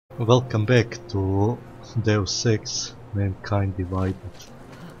Welcome back to Deus Ex, Mankind Divided.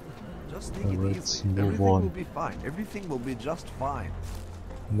 Just take it Let's easy. move Everything on. will be fine. Everything will be just fine.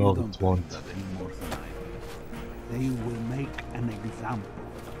 No, You don't it won't. believe that any more than I do. They will make an example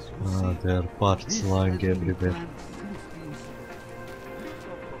of us. You see, There are parts this lying has been everywhere. planned since the incident.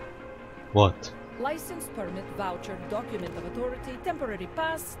 What? License, permit, voucher, document of authority, temporary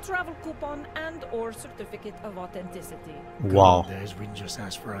pass, travel coupon, and/or certificate of authenticity. Wow. Days we can just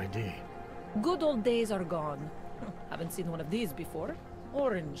ask for ID. Good old days are gone. Haven't seen one of these before.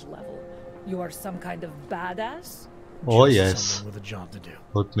 Orange level. You are some kind of badass? Oh Just yes. someone with a job to do.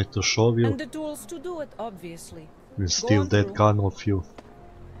 Want me to show you? And the tools to do it, obviously. We'll Go steal on that through. gun of you.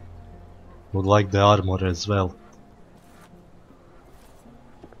 Would like the armor as well.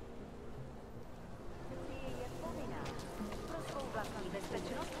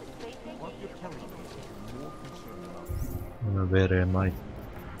 What you're telling me is more concerned about. Where am I?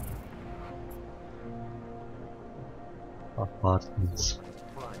 Apartments.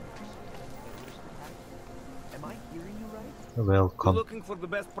 Am I hearing you right? Welcome. Looking for the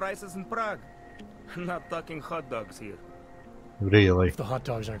best prices in Prague. Not talking hot dogs here. Really? If the hot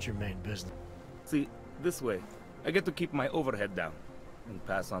dogs aren't your main business. See, this way, I get to keep my overhead down and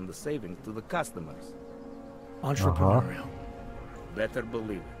pass on the savings to the customers. Entrepreneurial. Better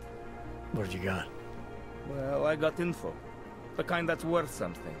believe it. What you got? Well, I got info. The kind that's worth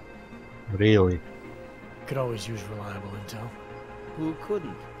something. Really? Could always use reliable intel. Who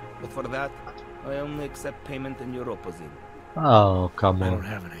couldn't? But for that, I only accept payment in Europozin. Oh, come I don't on.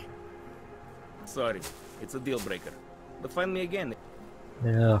 have any. Sorry, it's a deal breaker. But find me again.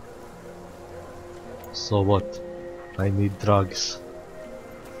 Yeah. So what? I need drugs.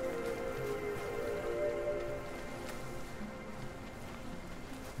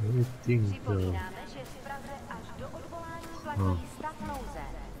 Anything I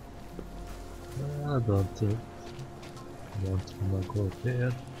don't wanna go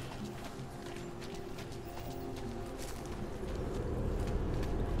there.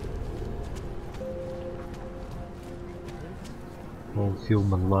 All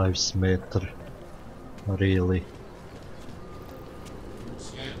human lives matter, really.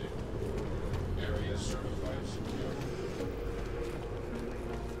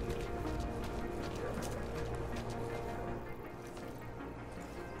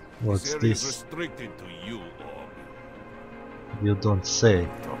 What's this? Restricted to you, Og. You don't say.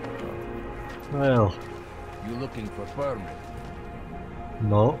 Well, You looking for permit?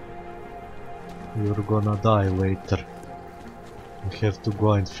 no. You're gonna die later. I have to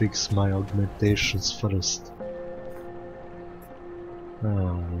go and fix my augmentations first.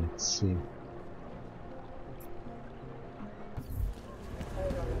 Let's see.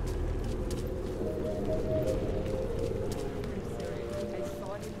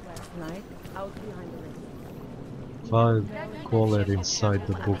 Five caller inside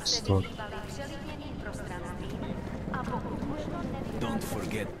the bookstore. Don't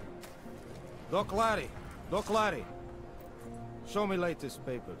forget. Doc Larry! Doc Larry! Show me latest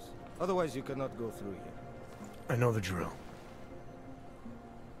papers. Otherwise you cannot go through here. I know the drill.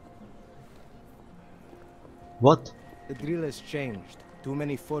 What? The drill has changed. Too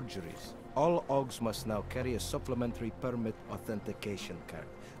many forgeries. All OGs must now carry a supplementary permit authentication card.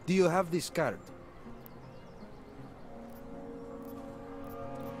 Do you have this card?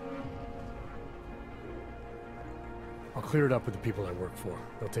 I'll clear it up with the people I work for.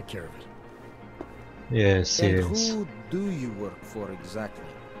 They'll take care of it. Yes, And yes. who do you work for exactly?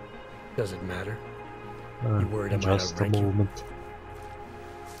 Does it matter? You worried I might Just a outrank you? moment.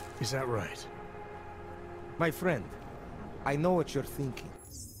 Is that right? My friend, I know what you're thinking.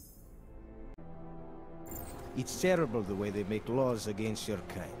 It's terrible the way they make laws against your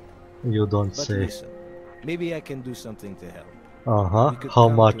kind. You don't But say. listen, maybe I can do something to help. Uh-huh. We could How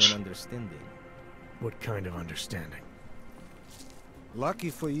come much? to an understanding. What kind of understanding? Lucky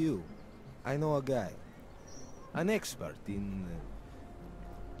for you, I know a guy. An expert in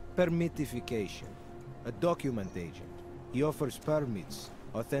permitification. A document agent. He offers permits,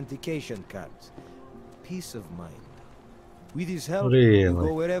 authentication cards. Peace of mind. With his help, you Really?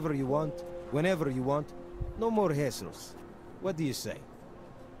 go wherever you want, whenever you want. No more hassles. What do you say?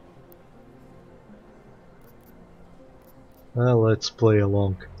 Well, let's play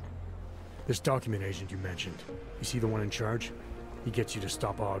along. This document agent you mentioned, you see the one in charge? He gets you to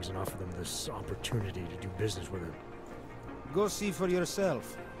stop OGs and offer them this opportunity to do business with him. Go see for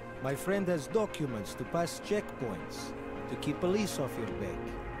yourself. My friend has documents to pass checkpoints, to keep police off your back,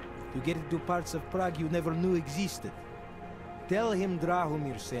 to get into parts of Prague you never knew existed. Tell him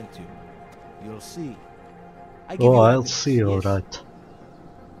Drahomir sent you. You'll see. I give Oh, you I'll address, see, yes. alright.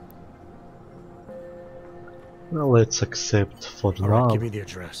 Well, let's accept for All right, now. give me the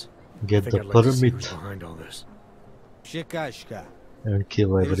address. I Get think the I'd like to see who's permit behind all this. Shikashka. and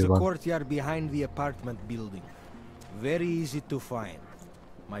kill There's a everyone. courtyard behind the apartment building. Very easy to find.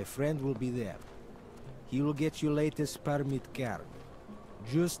 My friend will be there. He will get you latest permit card.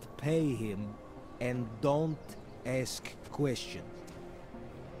 Just pay him and don't ask questions.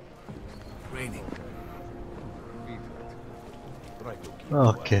 Raining.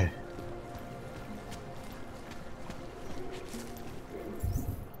 Okay.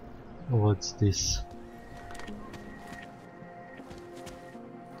 What's this?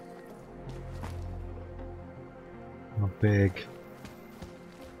 A bag.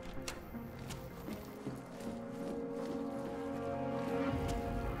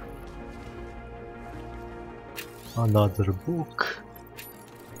 Another book.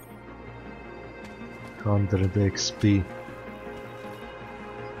 100 XP.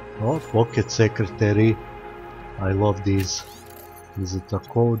 Oh, pocket secretary. I love these. Is it a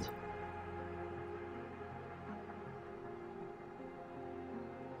code?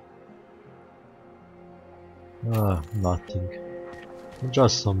 Ah, nothing.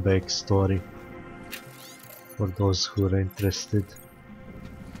 Just some backstory for those who are interested.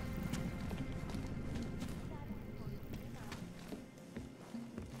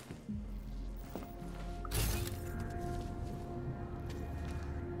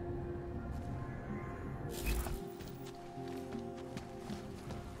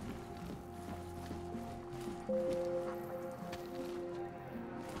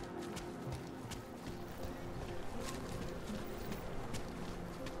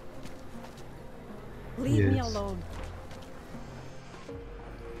 Leave me Yes. alone.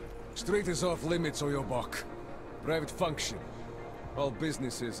 Street is off limits, Oyobok. Private function. All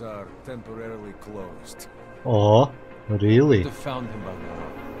businesses are temporarily closed. Oh, really? Found him by now.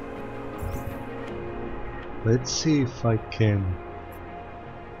 Let's see if I can.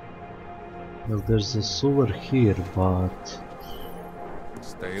 Well, there's a sewer here, but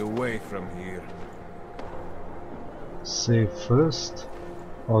Stay away from here. save first.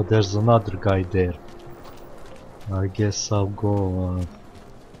 Oh, there's another guy there. I guess I'll go.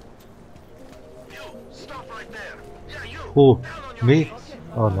 Who? Me?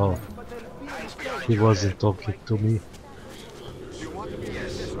 Oh no. He wasn't talking to me.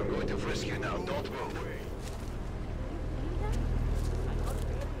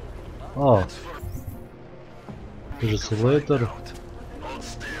 Oh. There's a ladder.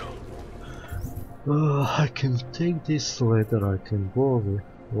 I can take this ladder, I can go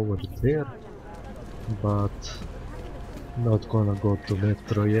over there. But not gonna go to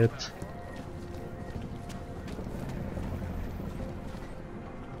metro yet.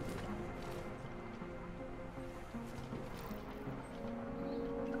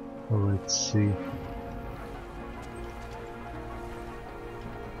 Let's see.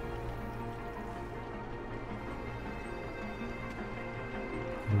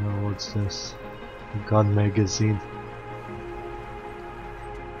 Now what's this? Gun magazine.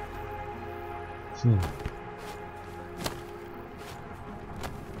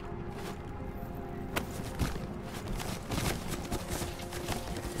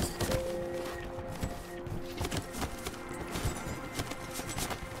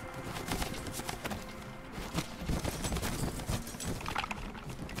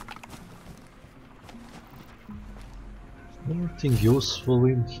 Anything useful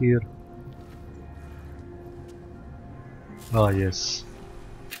in here? Ah yes,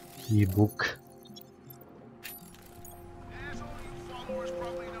 e-book.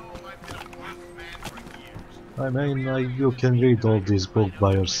 I mean, you can read all these books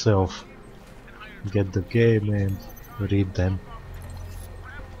by yourself. Get the game and read them.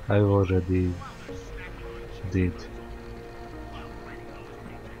 I already did.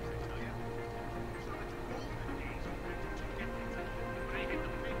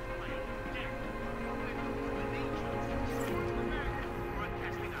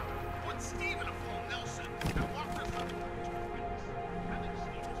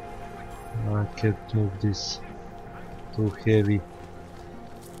 I can't move this, too heavy.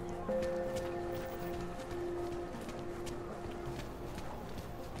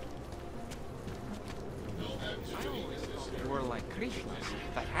 We're like Krishnas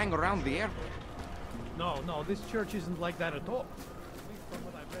that hang around the airport. No, this church isn't like that at all.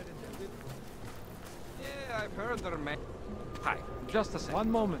 Yeah, I've heard they're man. Hi, just a second.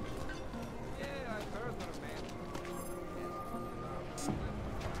 One moment. Yeah, I've heard they're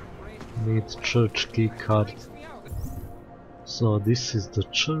man. Need church key card. So this is the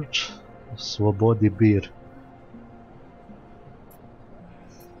church. Svobodi Bir.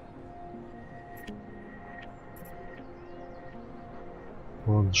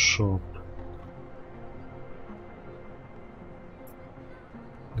 Pawn shop.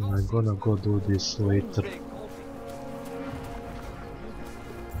 I'm gonna go do this later.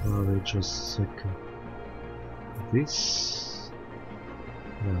 Wait just a second. This...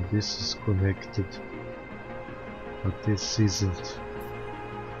 No, this is connected. But this isn't.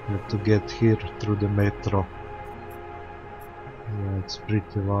 You have to get here through the metro. Yeah, it's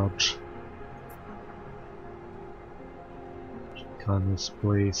pretty large. Chicana's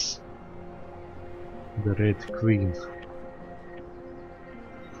place. The Red Queen.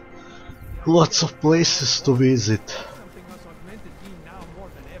 Lots of places to visit.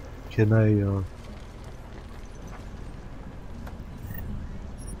 Can I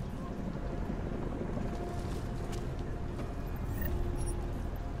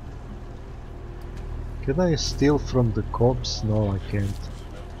Can I steal from the cops? No, I can't.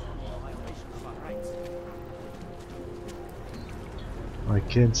 I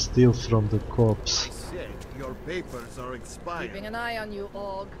can't steal from the cops. Your papers are expired. Keeping an eye on you,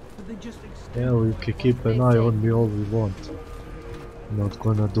 Og. Yeah, we can keep an eye on me all we want. Not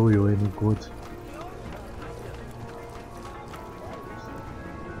gonna do you any good.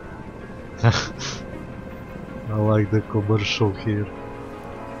 I like the commercial here.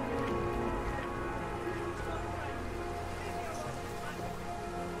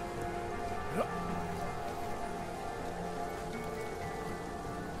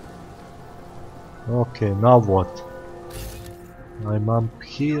 Okay, now what? I'm up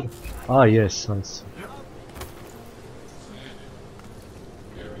here. Ah, yes, I see.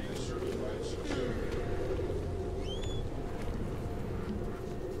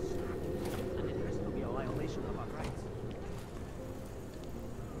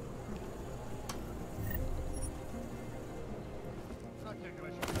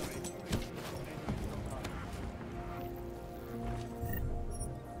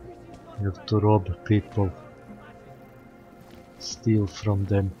 You have to rob people, steal from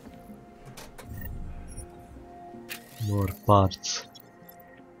them. More parts.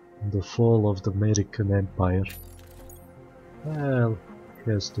 The fall of the American Empire. Well,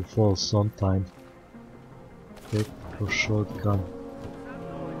 has to fall sometime. Take a shotgun.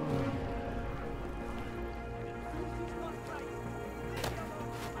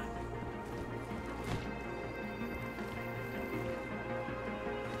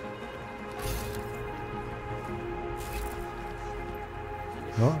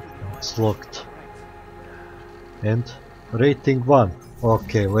 Oh, it's locked. And rating 1.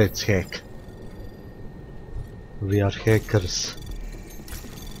 Okay, let's hack. We are hackers.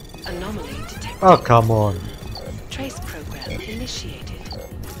 Anomaly detected. Oh, come on. Trace program initiated.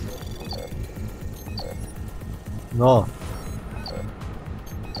 No.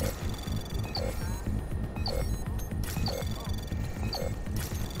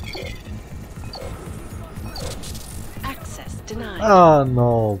 Access denied. Ah,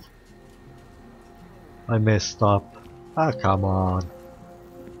 no. I messed up. Ah, come on.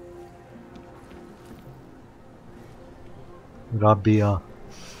 Rabia.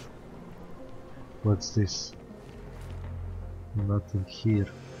 What's this? Nothing here.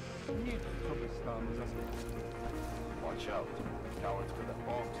 Watch out. Cowards could have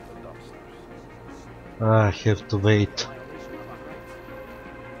bombed the dumpsters. I have to wait.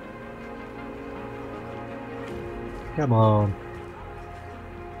 Come on.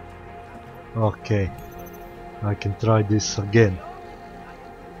 Okay. I can try this again.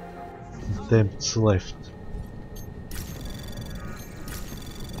 Attempts left.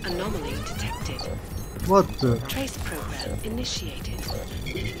 Anomaly detected. What the? Trace program initiated.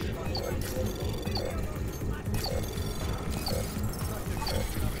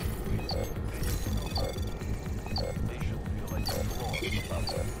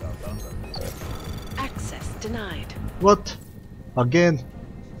 Access denied. What? Again?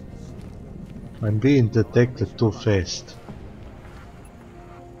 I'm being detected too fast.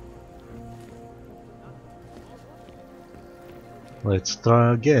 Let's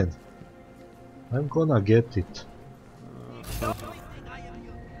try again. I'm gonna get it.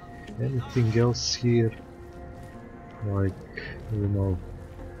 Anything else here? Like, you know,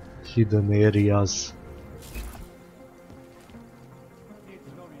 hidden areas.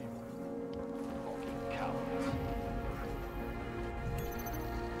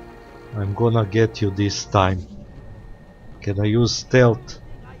 I'm gonna get you this time. Can I use stealth?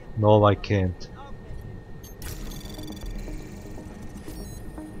 No, I can't.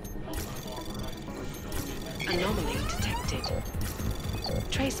 Anomaly detected.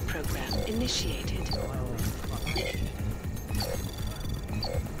 Trace program initiated.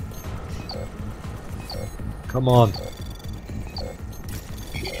 Come on.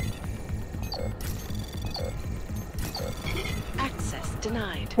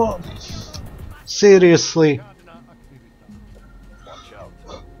 Oh, seriously?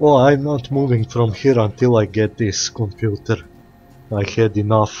 Oh, I'm not moving from here until I get this computer. I had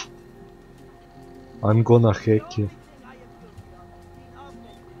enough. I'm gonna hack you.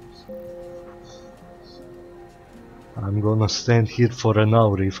 I'm gonna stand here for an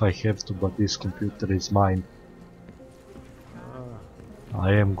hour if I have to, but this computer is mine.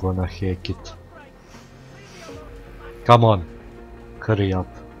 I am gonna hack it. Come on, hurry up.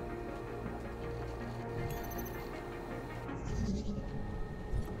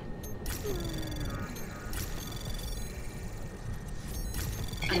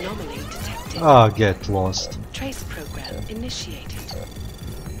 Anomaly detected. Ah, get lost. Trace program initiated.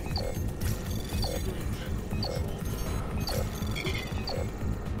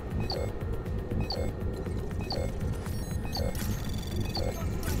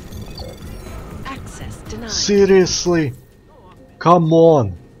 Access denied. Seriously? Come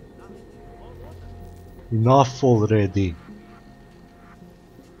on. Enough already.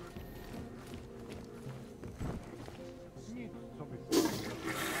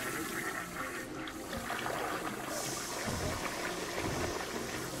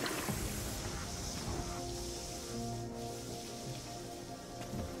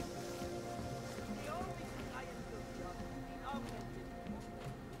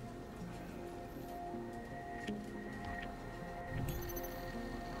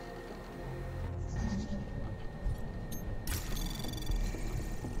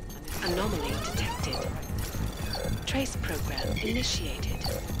 Anomaly detected. Trace program initiated.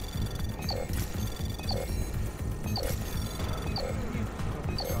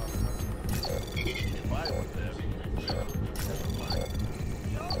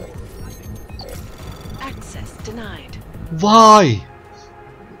 Access denied. Why?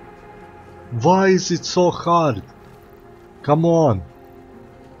 Why is it so hard? Come on.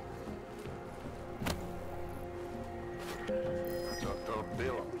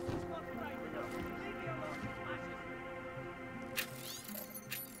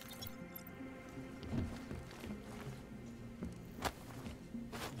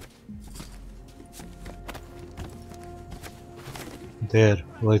 There,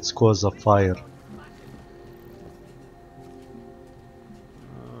 let's cause a fire.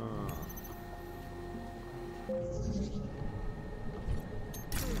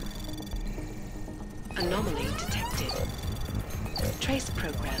 Anomaly detected. Trace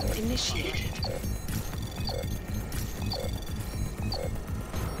program initiated.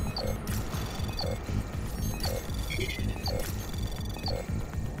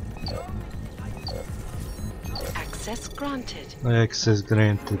 Access granted. Access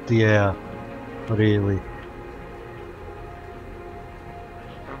granted, yeah, really.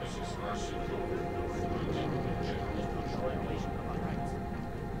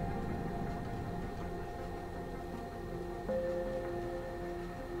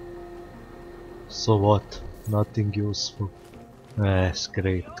 So what? Nothing useful.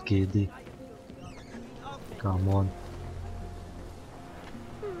 Scraped kitty. Come on.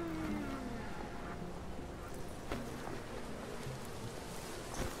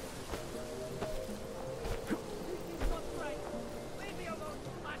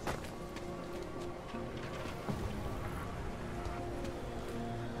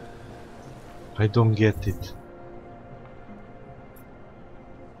 I don't get it.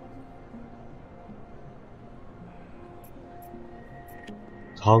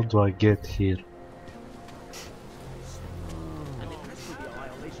 How do I get here?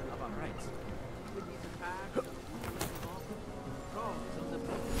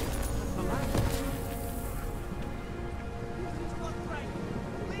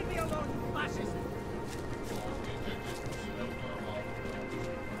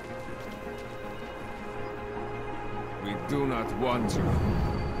 We do not want you.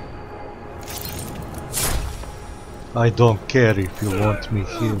 I don't care if you want me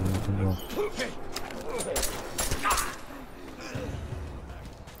here or not.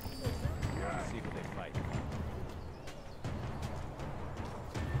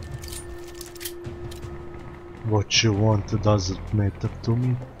 What you want doesn't matter to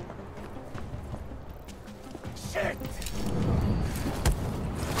me.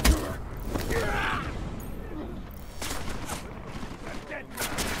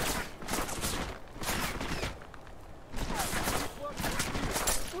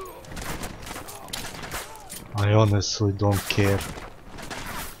 I honestly don't care.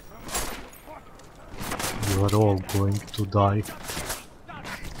 You are all going to die.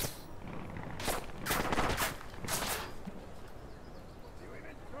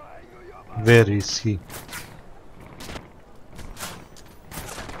 Where is he?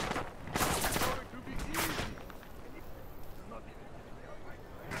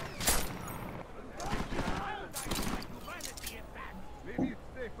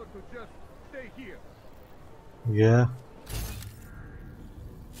 Yeah.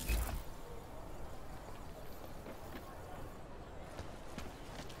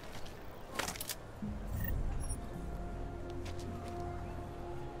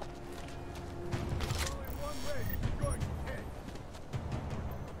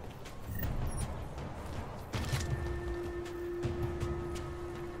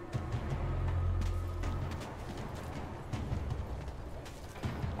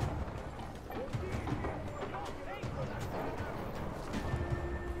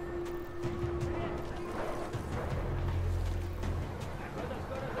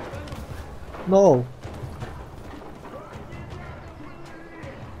 No.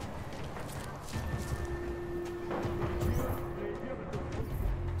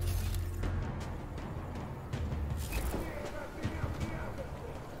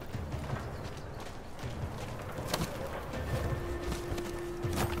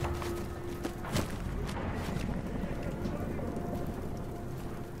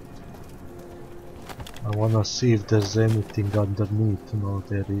 I wanna see if there's anything underneath. No,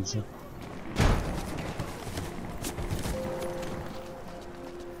 there isn't.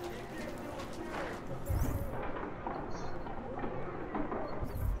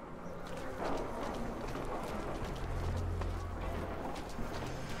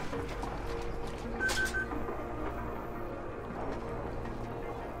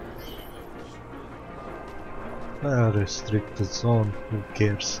 A restricted zone, who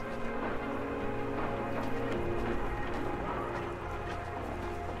cares?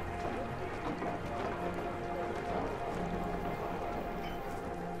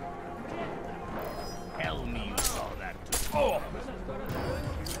 Tell me you saw that too. Oh!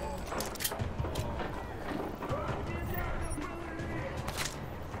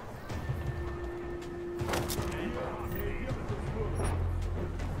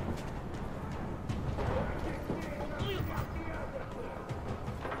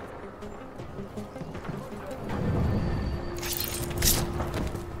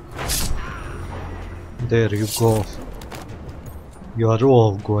 There you go. You are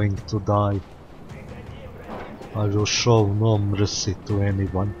all going to die. I will show no mercy to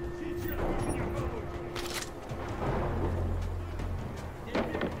anyone.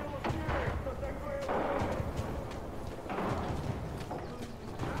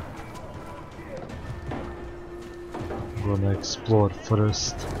 Gonna explore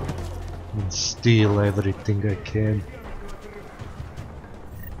first and steal everything I can.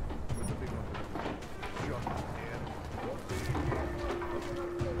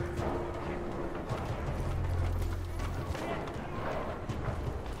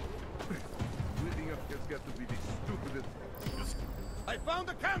 I found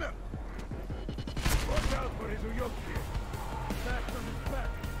a cannon! Watch out for his Uyoki! Back from his back!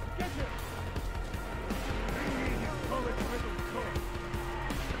 Get him! Bring me his solid metal core!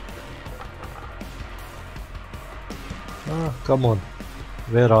 Ah, come on.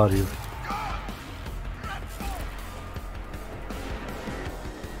 Where are you?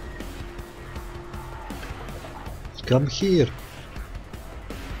 Come here.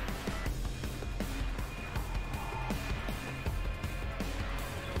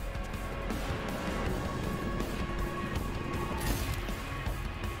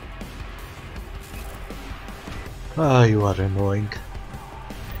 Ah, you are annoying.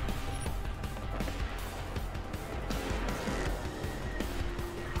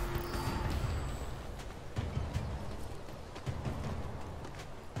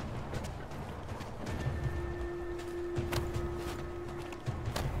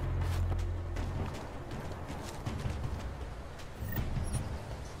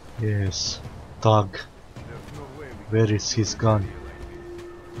 Yes, Tug. Where is his gun?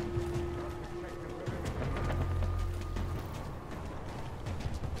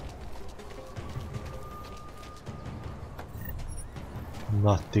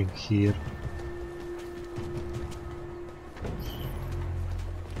 Nothing here.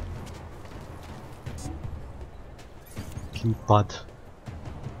 Keypad.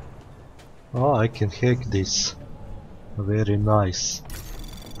 Oh, I can hack this. Very nice.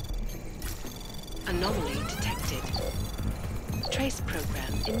 Anomaly detected. Trace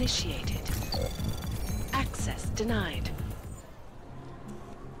program initiated. Access denied.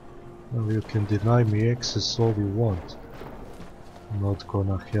 Well, you can deny me access all you want. I'm not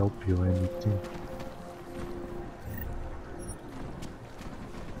gonna help you anything.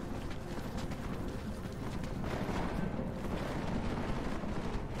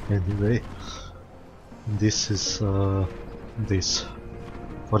 Anyway, this is this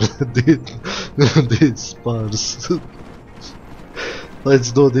for these parts.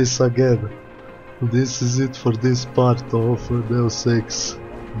 Let's do this again. This is it for this part of Deus Ex.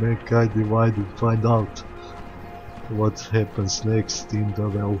 Mankind Divided. Find out what happens next in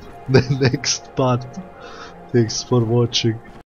the next part. Thanks for watching.